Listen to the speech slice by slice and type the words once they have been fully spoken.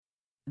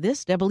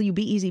This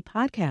WBEZ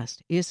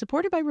podcast is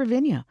supported by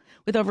Ravinia,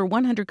 with over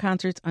 100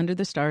 concerts under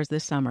the stars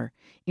this summer,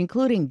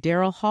 including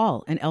Daryl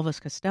Hall and Elvis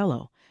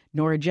Costello,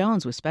 Norah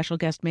Jones with special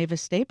guest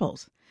Mavis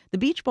Staples, The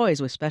Beach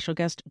Boys with special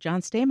guest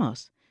John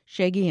Stamos,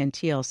 Shaggy and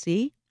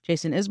TLC,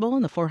 Jason Isbell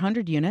and the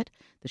 400 Unit,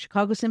 the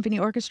Chicago Symphony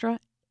Orchestra,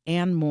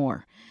 and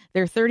more.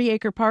 Their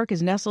 30-acre park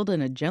is nestled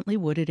in a gently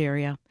wooded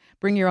area.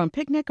 Bring your own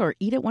picnic or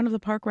eat at one of the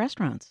park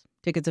restaurants.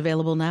 Tickets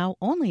available now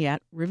only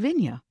at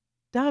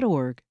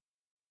ravinia.org.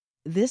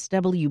 This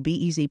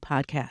WBEZ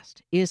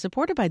podcast is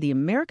supported by the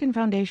American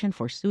Foundation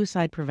for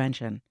Suicide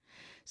Prevention.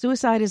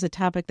 Suicide is a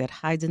topic that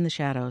hides in the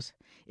shadows.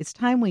 It's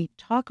time we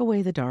talk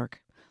away the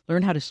dark,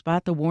 learn how to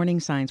spot the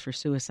warning signs for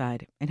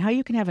suicide, and how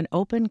you can have an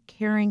open,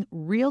 caring,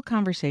 real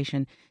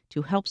conversation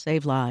to help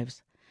save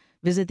lives.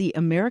 Visit the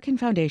American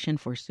Foundation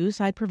for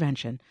Suicide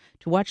Prevention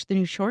to watch the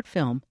new short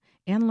film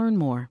and learn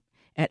more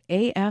at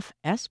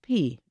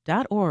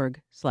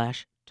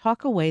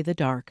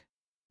afsp.org/talkawaythedark.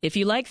 If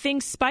you like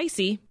things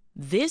spicy,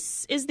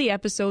 this is the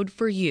episode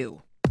for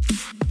you.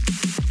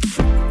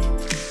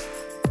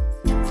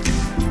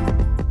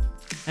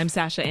 I'm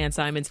Sasha Ann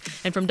Simons,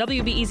 and from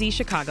WBEZ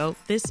Chicago,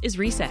 this is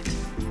Reset.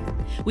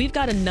 We've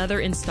got another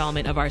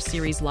installment of our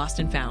series Lost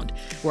and Found,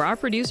 where our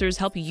producers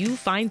help you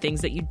find things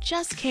that you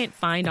just can't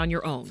find on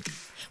your own.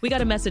 We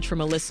got a message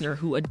from a listener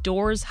who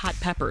adores hot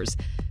peppers,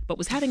 but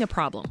was having a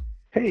problem.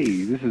 Hey,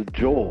 this is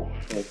Joel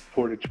of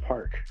Portage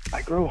Park.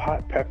 I grow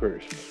hot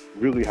peppers,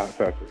 really hot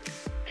peppers.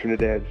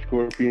 Trinidad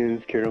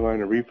Scorpions,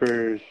 Carolina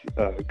Reapers,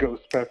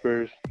 ghost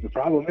peppers. The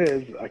problem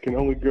is I can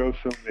only grow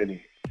so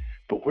many.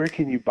 But where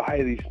can you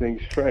buy these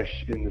things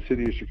fresh in the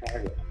city of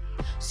Chicago?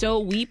 So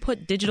we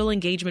put digital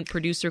engagement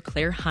producer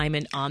Claire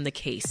Hyman on the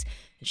case,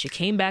 and she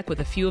came back with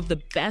a few of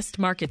the best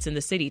markets in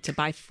the city to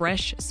buy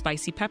fresh,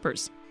 spicy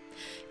peppers.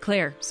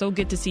 Claire, so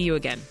good to see you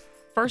again.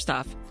 First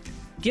off,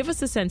 give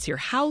us a sense here.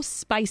 How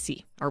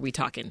spicy are we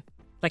talking?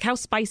 Like, how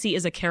spicy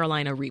is a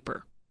Carolina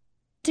Reaper?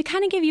 To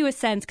kind of give you a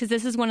sense, because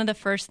this is one of the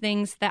first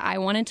things that I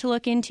wanted to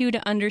look into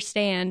to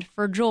understand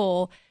for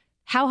Joel,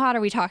 how hot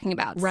are we talking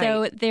about? Right.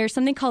 So there's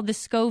something called the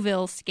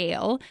Scoville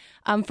scale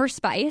for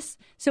spice.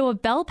 So a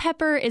bell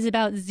pepper is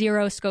about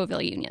 0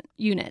 Scoville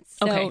units.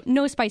 So Okay.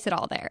 no spice at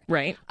all there.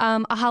 Right.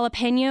 A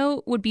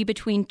jalapeno would be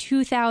between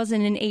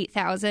 2,000 and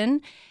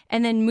 8,000.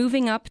 And then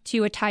moving up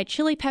to a Thai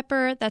chili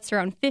pepper, that's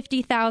around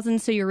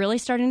 50,000. So you're really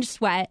starting to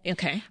sweat.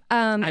 Okay.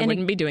 I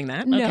wouldn't be doing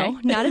that. No, Okay.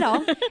 not at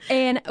all.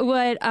 And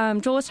what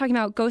Joel was talking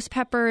about, ghost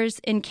peppers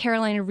and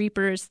Carolina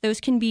Reapers, those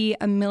can be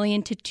 1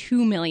 million to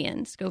 2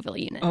 million Scoville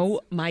units.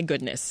 Oh, my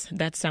goodness.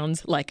 That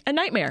sounds like a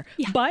nightmare.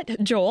 Yeah.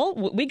 But,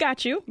 Joel, we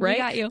got you, right? We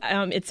got you.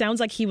 It sounds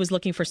like he was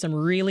looking for some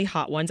really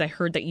hot ones. I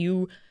heard that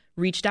you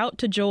reached out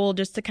to Joel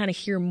just to kind of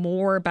hear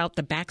more about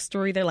the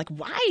backstory there. Like,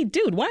 why,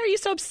 dude, why are you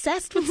so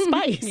obsessed with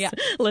spice? Yeah.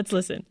 Let's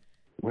listen.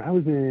 When I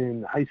was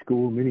in high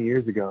school many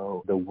years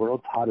ago, the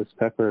world's hottest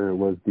pepper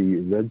was the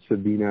Red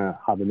Sabina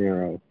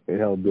habanero. It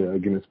held the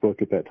Guinness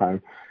Book at that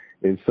time.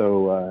 And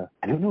so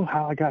I don't know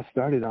how I got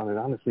started on it.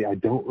 Honestly, I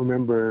don't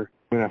remember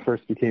when I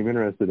first became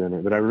interested in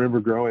it, but I remember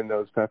growing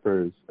those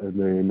peppers and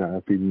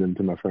then feeding them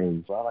to my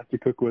friends. I like to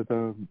cook with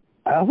them.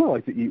 I also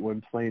like to eat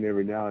one plain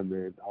every now and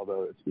then,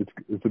 although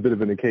it's a bit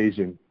of an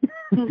occasion.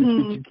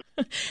 Mm-hmm.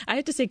 I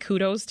have to say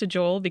kudos to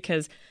Joel,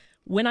 because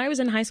when I was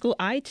in high school,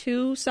 I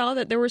too saw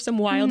that there were some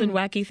wild and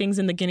wacky things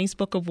in the Guinness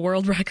Book of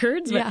World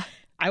Records. But Yeah.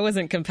 I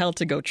wasn't compelled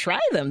to go try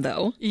them,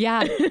 though.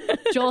 Yeah.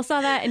 Joel saw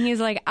that and he was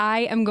like,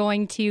 I am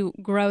going to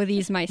grow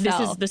these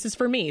myself. This is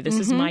for me. This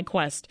is my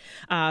quest.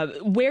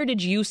 Where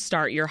did you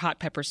start your hot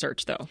pepper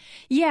search, though?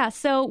 Yeah.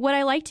 So what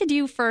I like to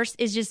do first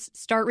is just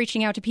start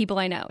reaching out to people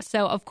I know.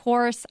 So, of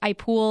course, I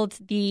pooled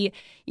the,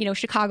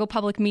 Chicago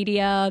public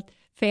media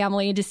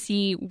family to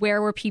see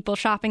where were people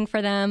shopping for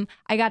them.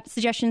 I got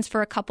suggestions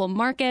for a couple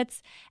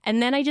markets.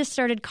 And then I just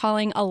started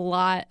calling a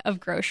lot of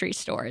grocery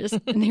stores.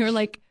 And they were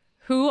like,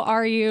 who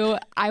are you?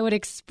 I would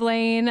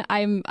explain.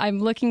 I'm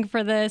looking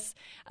for this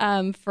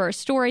for a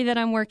story that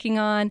I'm working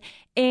on.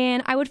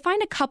 And I would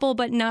find a couple,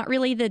 but not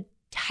really the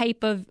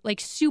type of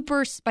like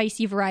super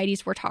spicy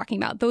varieties we're talking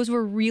about. Those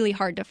were really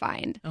hard to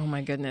find. Oh,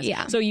 my goodness.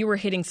 Yeah. So you were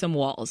hitting some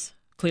walls,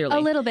 clearly. A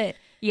little bit.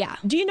 Yeah.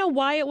 Do you know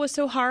why it was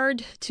so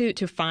hard to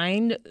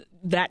find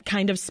that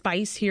kind of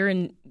spice here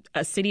in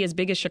a city as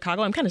big as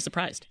Chicago? I'm kind of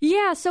surprised.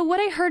 Yeah. So what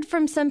I heard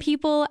from some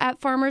people at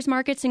farmers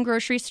markets and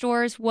grocery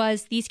stores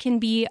was these can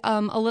be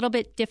a little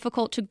bit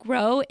difficult to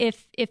grow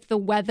if the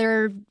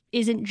weather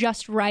isn't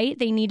just right.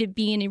 They need to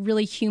be in a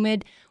really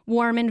humid,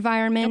 warm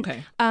environment.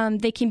 Okay.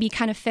 They can be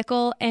kind of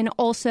fickle. And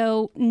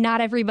also,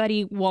 not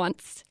everybody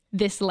wants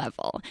this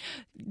level.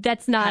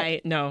 That's not...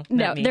 No,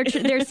 No,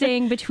 they're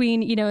saying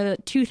between,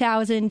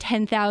 2,000,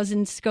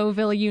 10,000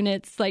 Scoville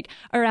units, like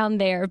around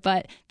there.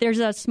 But there's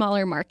a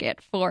smaller market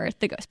for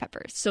the ghost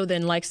peppers. So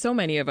then, like so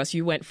many of us,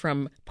 you went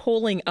from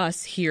polling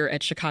us here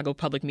at Chicago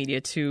Public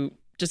Media to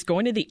just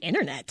going to the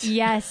internet.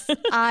 Yes,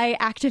 I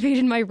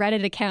activated my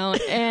Reddit account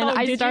and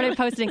I started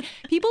posting.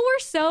 People were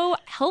so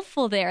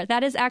helpful there.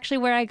 That is actually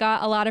where I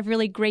got a lot of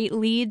really great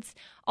leads.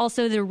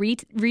 Also, the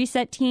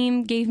Reset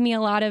team gave me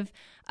a lot of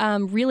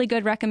Really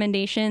good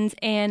recommendations.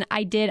 And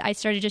I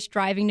started just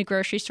driving to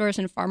grocery stores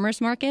and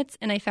farmers markets,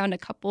 and I found a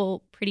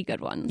couple pretty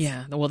good ones.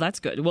 Yeah, well, that's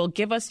good. Well,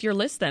 give us your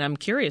list then. I'm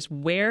curious,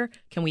 where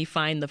can we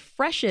find the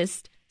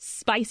freshest,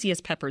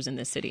 spiciest peppers in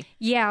this city?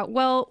 Yeah,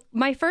 well,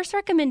 my first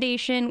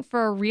recommendation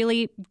for a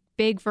really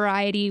big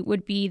variety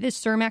would be the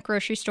Cermak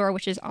grocery store,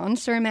 which is on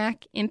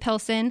Cermak in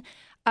Pilsen.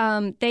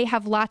 They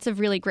have lots of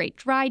really great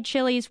dried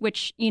chilies,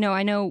 which,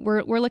 I know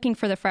we're looking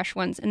for the fresh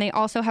ones. And they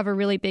also have a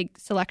really big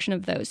selection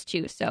of those,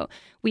 too. So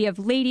we have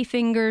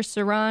ladyfingers,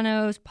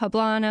 serranos,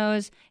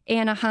 poblanos,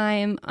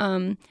 Anaheim,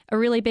 a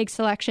really big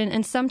selection.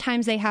 And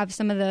sometimes they have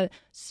some of the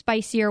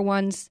spicier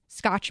ones,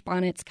 Scotch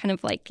bonnets, kind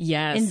of like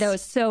in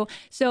those.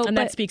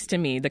 That speaks to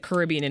me, the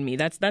Caribbean in me.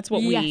 That's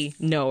what we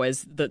know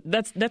as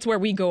that's where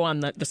we go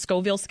on the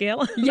Scoville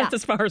scale. Yeah. That's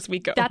as far as we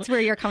go. That's where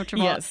you're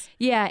comfortable. Yes.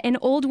 Yeah. And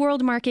Old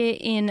World Market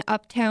in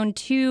Uptown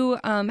too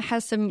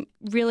has a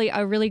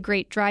really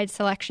great dried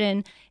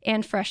selection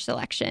and fresh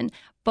selection.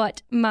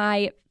 But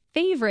my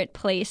favorite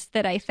place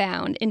that I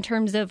found in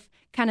terms of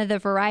kind of the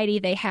variety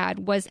they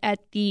had was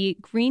at the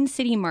Green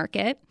City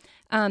Market.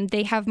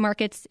 They have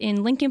markets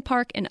in Lincoln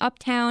Park and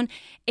Uptown,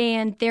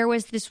 and there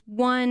was this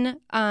one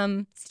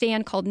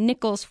stand called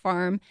Nichols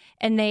Farm,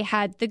 and they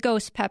had the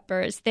ghost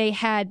peppers. They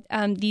had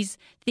these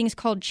things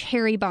called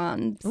cherry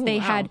bombs. They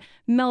had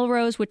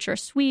Melrose, which are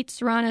sweet,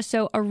 Serrano,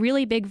 so a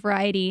really big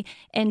variety,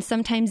 and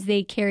sometimes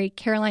they carry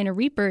Carolina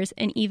Reapers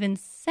and even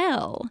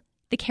sell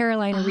the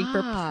Carolina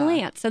Reaper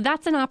plant. So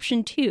that's an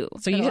option too.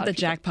 So you hit the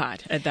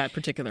jackpot at that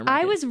particular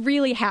market. I was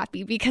really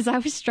happy because I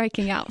was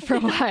striking out for a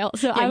while.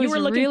 So I was you were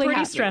looking really pretty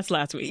happy. stressed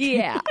last week.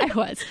 Yeah, I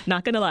was.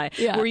 Not going to lie.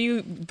 Yeah. Were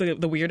you the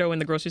weirdo in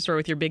the grocery store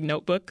with your big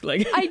notebook?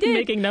 I did.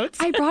 Making notes?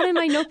 I brought in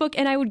my notebook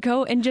and I would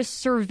go and just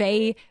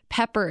survey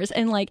peppers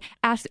and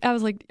ask, I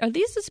was like, are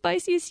these the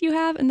spiciest you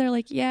have? And they're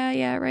like,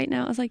 yeah, right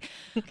now. I was like,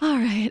 all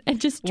right.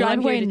 And just drive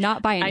away and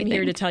not buy anything. I'm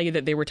here to tell you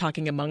that they were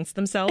talking amongst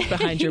themselves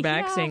behind your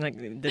back saying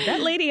did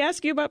that lady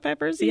ask you about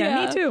peppers?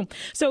 Yeah, me too.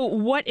 So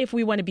what if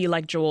we want to be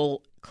like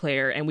Joel,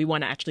 Claire, and we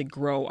want to actually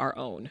grow our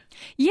own?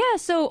 Yeah,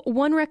 so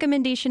one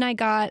recommendation I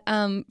got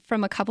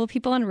from a couple of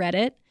people on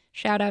Reddit,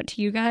 shout out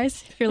to you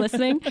guys if you're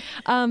listening.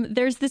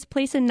 There's this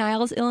place in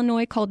Niles,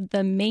 Illinois called the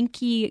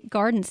Mankey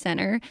Garden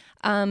Center.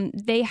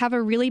 They have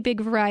a really big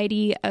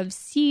variety of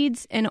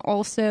seeds and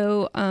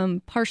also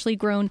partially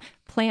grown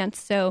plants.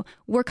 So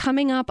we're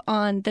coming up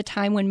on the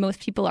time when most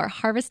people are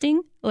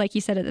harvesting, like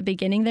you said at the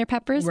beginning, their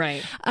peppers.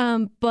 Right.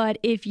 But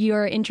if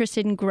you're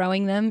interested in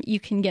growing them, you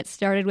can get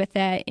started with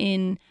that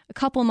in a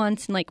couple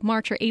months in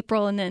March or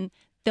April, and then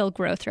they'll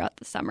grow throughout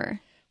the summer.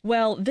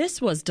 Well,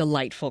 this was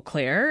delightful,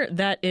 Claire.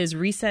 That is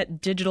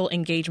Reset digital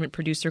engagement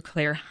producer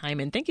Claire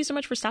Hyman. Thank you so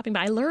much for stopping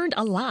by. I learned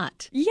a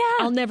lot. Yeah.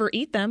 I'll never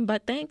eat them,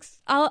 but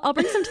thanks. I'll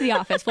bring some to the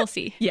office. We'll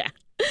see. Yeah.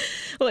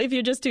 Well, if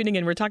you're just tuning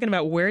in, we're talking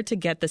about where to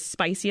get the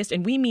spiciest,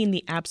 and we mean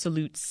the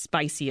absolute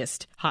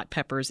spiciest hot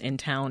peppers in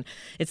town.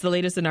 It's the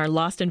latest in our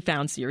Lost and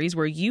Found series,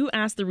 where you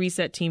ask the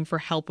Reset team for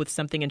help with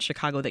something in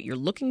Chicago that you're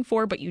looking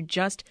for, but you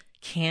just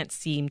can't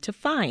seem to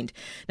find.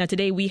 Now,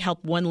 today we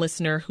helped one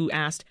listener who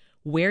asked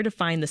where to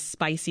find the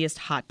spiciest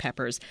hot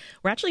peppers.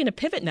 We're actually going to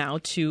pivot now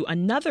to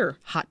another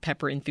hot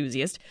pepper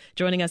enthusiast.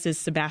 Joining us is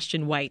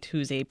Sebastian White,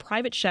 who's a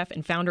private chef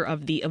and founder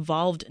of the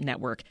Evolved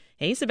Network.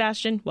 Hey,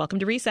 Sebastian, welcome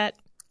to Reset.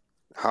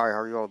 Hi, how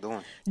are you all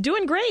doing?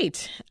 Doing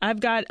great. I've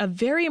got a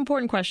very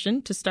important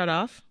question to start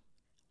off.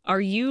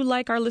 Are you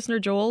like our listener,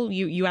 Joel?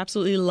 You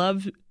absolutely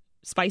love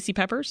spicy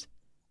peppers?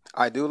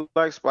 I do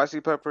like spicy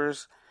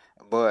peppers,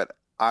 but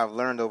I've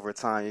learned over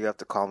time you have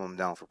to calm them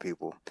down for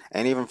people,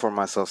 and even for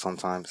myself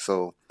sometimes.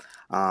 So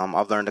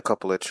I've learned a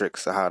couple of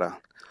tricks of how to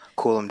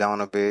cool them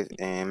down a bit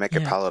and make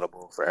it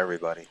palatable for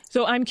everybody.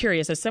 So I'm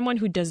curious, as someone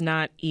who does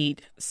not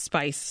eat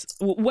spice,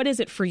 what is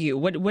it for you?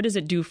 What does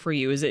it do for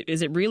you? Is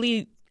it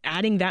really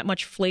adding that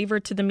much flavor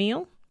to the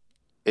meal?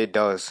 It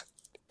does,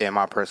 in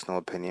my personal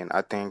opinion.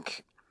 I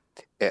think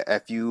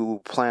if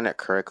you plan it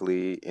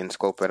correctly and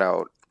scope it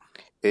out,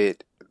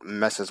 it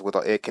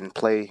can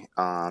play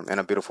in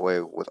a beautiful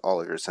way with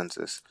all of your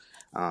senses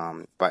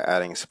by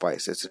adding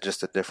spice. It's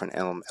just a different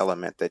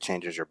element that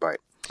changes your bite.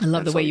 I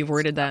love the way you've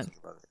worded that.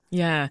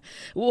 Yeah.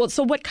 Well,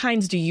 so what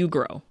kinds do you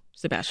grow,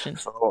 Sebastian?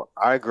 So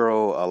I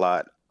grow a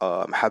lot.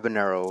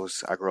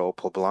 Habaneros, I grow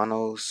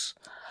poblanos,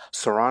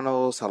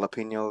 serranos,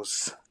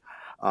 jalapenos,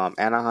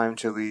 Anaheim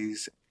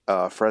chilies,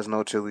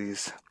 Fresno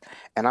chilies.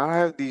 And I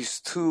have these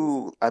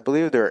two, I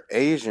believe they're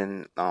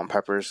Asian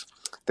peppers.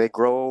 They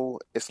grow,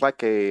 it's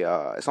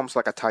almost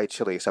like a Thai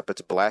chili, except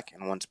it's black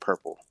and one's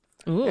purple.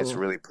 Ooh. It's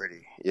really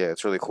pretty. Yeah,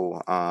 it's really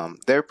cool.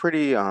 They're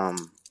pretty,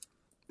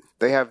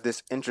 they have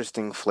this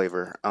interesting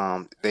flavor.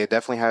 They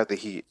definitely have the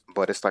heat,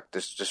 but it's like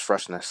this just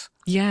freshness.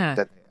 Yeah.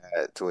 That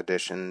they add to a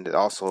dish. And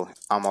also,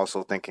 I'm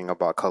also thinking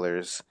about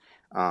colors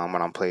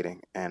when I'm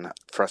plating and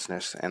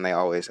freshness, and they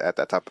always add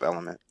that type of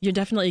element. You're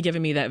definitely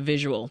giving me that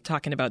visual,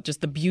 talking about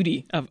just the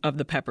beauty of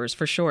the peppers,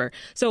 for sure.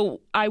 So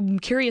I'm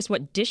curious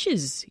what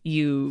dishes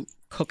you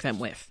cook them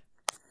with.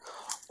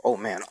 Oh,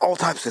 man, all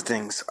types of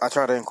things. I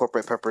try to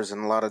incorporate peppers in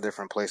a lot of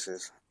different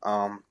places.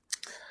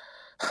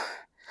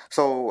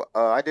 So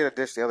I did a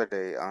dish the other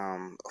day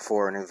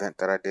for an event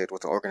that I did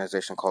with an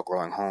organization called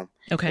Growing Home.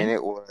 Okay. And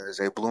it was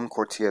a bloom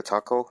tortilla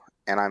taco,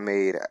 and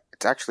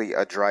it's actually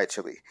a dry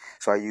chili.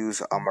 So I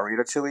use a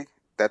morita chili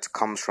that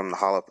comes from the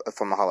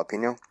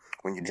jalapeno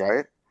when you dry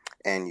it,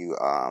 and you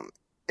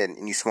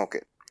smoke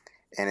it,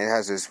 and it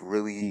has this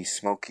really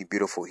smoky,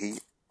 beautiful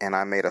heat. And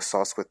I made a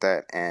sauce with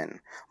that and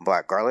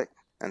black garlic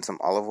and some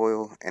olive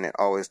oil, and it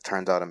always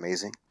turns out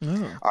amazing.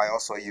 Oh. I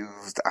also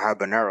used a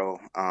habanero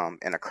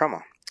in a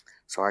crema.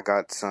 So I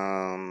got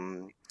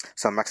some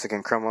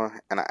Mexican crema,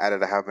 and I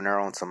added a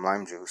habanero and some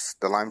lime juice.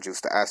 The lime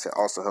juice, the acid,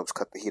 also helps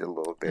cut the heat a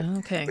little bit.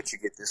 Okay. But you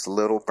get this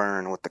little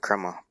burn with the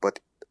crema. But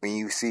when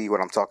you see what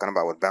I'm talking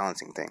about with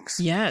balancing things.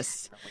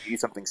 Yes. When you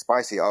eat something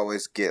spicy,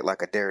 always get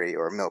like a dairy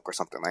or milk or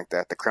something like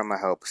that. The crema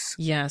helps.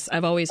 Yes,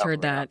 I've always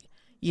heard that.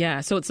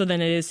 Yeah, so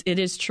then it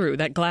is true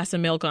that glass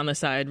of milk on the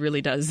side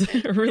really does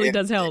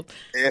does help.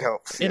 It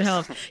helps. It yes.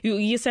 helps.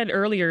 You said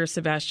earlier,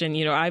 Sebastian,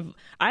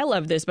 I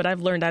love this, but I've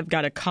learned I've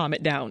got to calm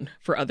it down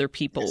for other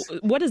people. Yes.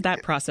 What does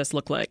that process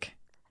look like?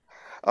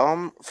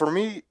 For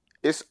me,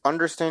 it's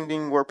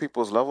understanding where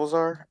people's levels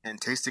are and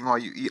tasting while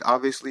you eat,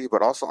 obviously,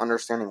 but also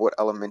understanding what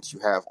elements you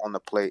have on the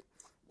plate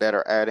that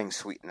are adding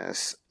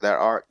sweetness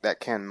that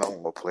can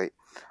melt a plate.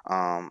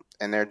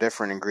 And there are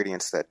different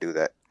ingredients that do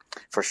that,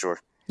 for sure.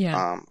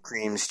 Yeah.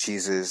 Creams,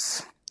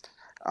 cheeses,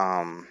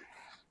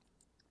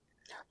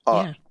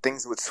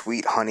 things with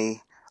sweet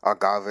honey,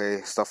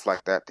 agave, stuff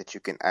like that you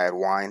can add,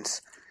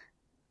 wines.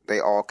 They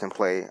all can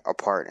play a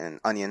part in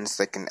onions.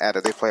 They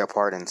play a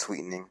part in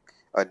sweetening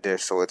a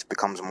dish, so it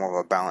becomes more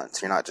of a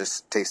balance. You're not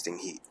just tasting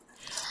heat.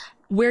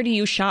 Where do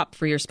you shop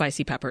for your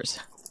spicy peppers?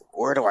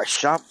 Where do I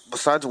shop?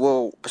 Besides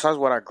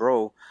what I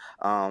grow,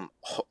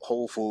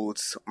 Whole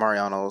Foods,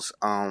 Mariano's.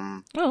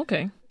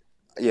 Okay.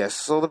 Yes,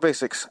 so the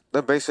basics.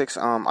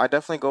 I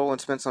definitely go and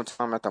spend some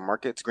time at the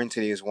markets. Green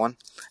City is one,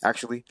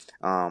 actually.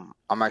 I'm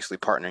actually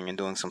partnering and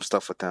doing some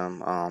stuff with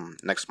them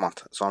next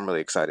month, so I'm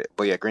really excited.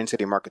 But yeah, Green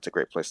City Market's a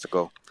great place to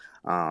go.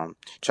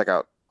 Check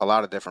out a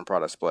lot of different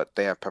products, but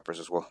they have peppers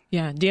as well.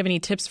 Yeah. Do you have any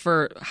tips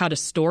for how to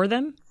store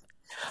them?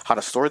 How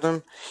to store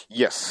them?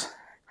 Yes.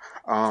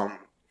 They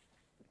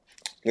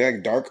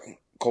like dark,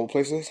 cold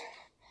places.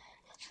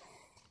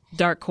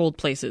 Dark, cold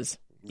places.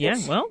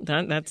 Yes. Yeah, well,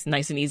 that's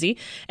nice and easy.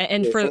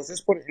 And so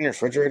just put it in your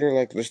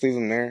refrigerator, just leave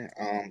them there.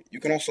 You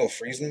can also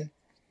freeze them.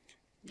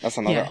 That's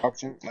another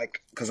option.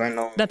 Because I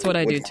know that's what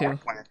I do too.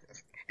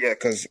 Yeah,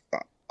 because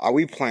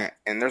we plant,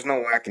 and there's no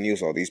way I can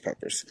use all these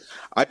peppers.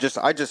 I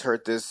just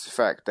heard this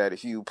fact that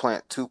if you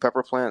plant 2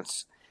 pepper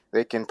plants,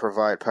 they can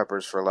provide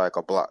peppers for like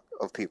a block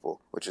of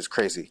people, which is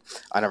crazy.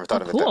 I never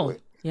thought of it that way.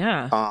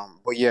 Yeah.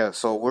 But yeah,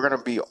 so we're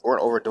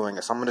overdoing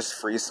it. So I'm gonna just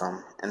freeze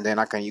some, and then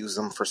I can use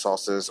them for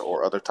sauces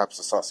or other types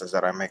of sauces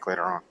that I make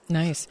later on.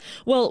 Nice.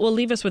 Well,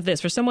 leave us with this.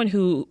 For someone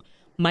who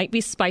might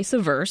be spice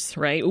averse,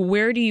 right?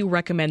 Where do you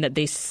recommend that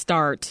they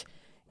start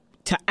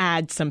to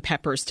add some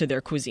peppers to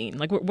their cuisine?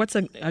 Like, what's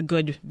a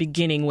good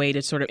beginning way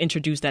to sort of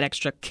introduce that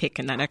extra kick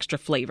and that extra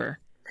flavor?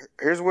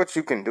 Here's what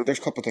you can do. There's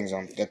a couple things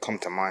that come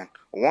to mind.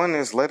 One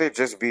is let it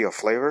just be a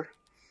flavor.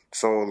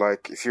 So,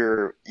 like, if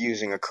you're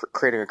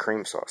creating a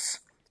cream sauce,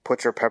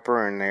 put your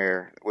pepper in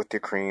there with your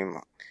cream,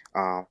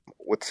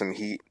 with some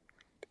heat,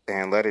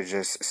 and let it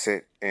just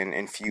sit and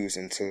infuse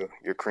into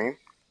your cream,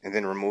 and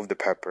then remove the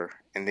pepper,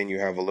 and then you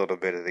have a little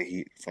bit of the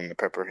heat from the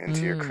pepper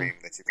into your cream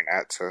that you can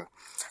add to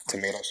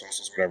tomato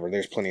sauces, whatever.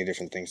 There's plenty of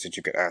different things that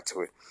you could add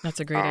to it.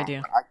 That's a great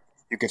idea.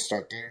 You can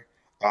start there.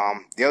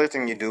 The other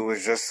thing you do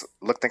is just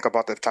think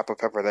about the type of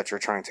pepper that you're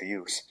trying to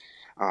use,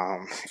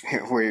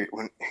 where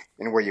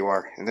you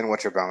are, and then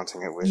what you're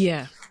balancing it with.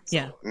 Yeah,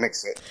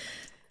 Mix it.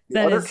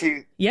 The other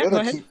key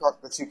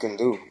part that you can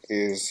do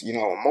is,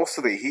 most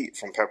of the heat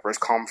from peppers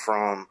come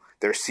from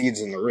their seeds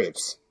and the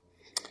ribs.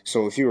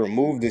 So if you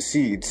remove the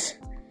seeds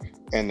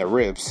and the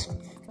ribs,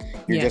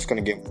 you're just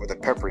going to get more of the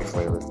peppery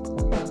flavor.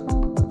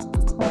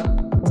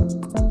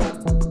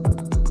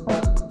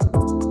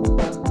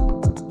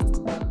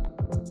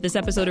 This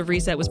episode of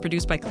Reset was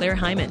produced by Claire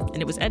Hyman,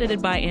 and it was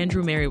edited by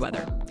Andrew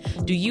Merriweather.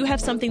 Do you have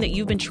something that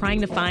you've been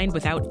trying to find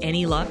without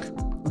any luck?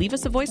 Leave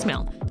us a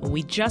voicemail, and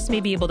we just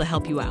may be able to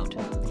help you out.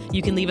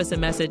 You can leave us a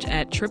message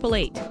at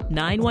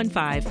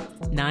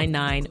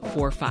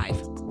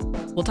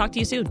 888-915-9945. We'll talk to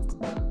you soon.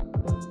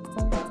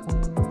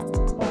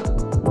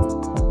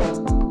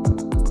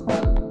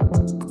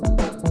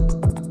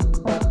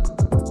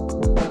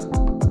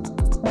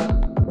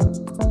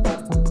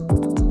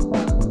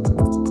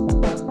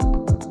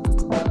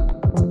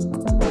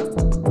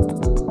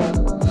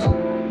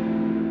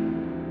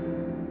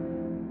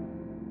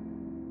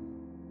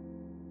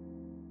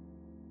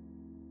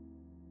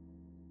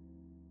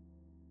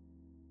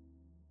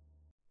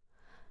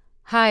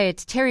 Hi,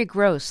 it's Terry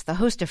Gross, the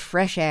host of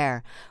Fresh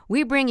Air.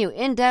 We bring you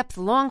in-depth,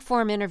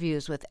 long-form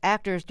interviews with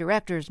actors,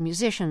 directors,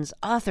 musicians,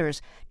 authors,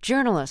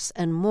 journalists,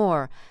 and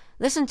more.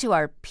 Listen to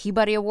our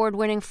Peabody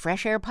Award-winning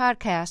Fresh Air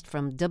podcast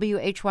from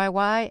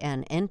WHYY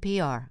and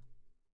NPR.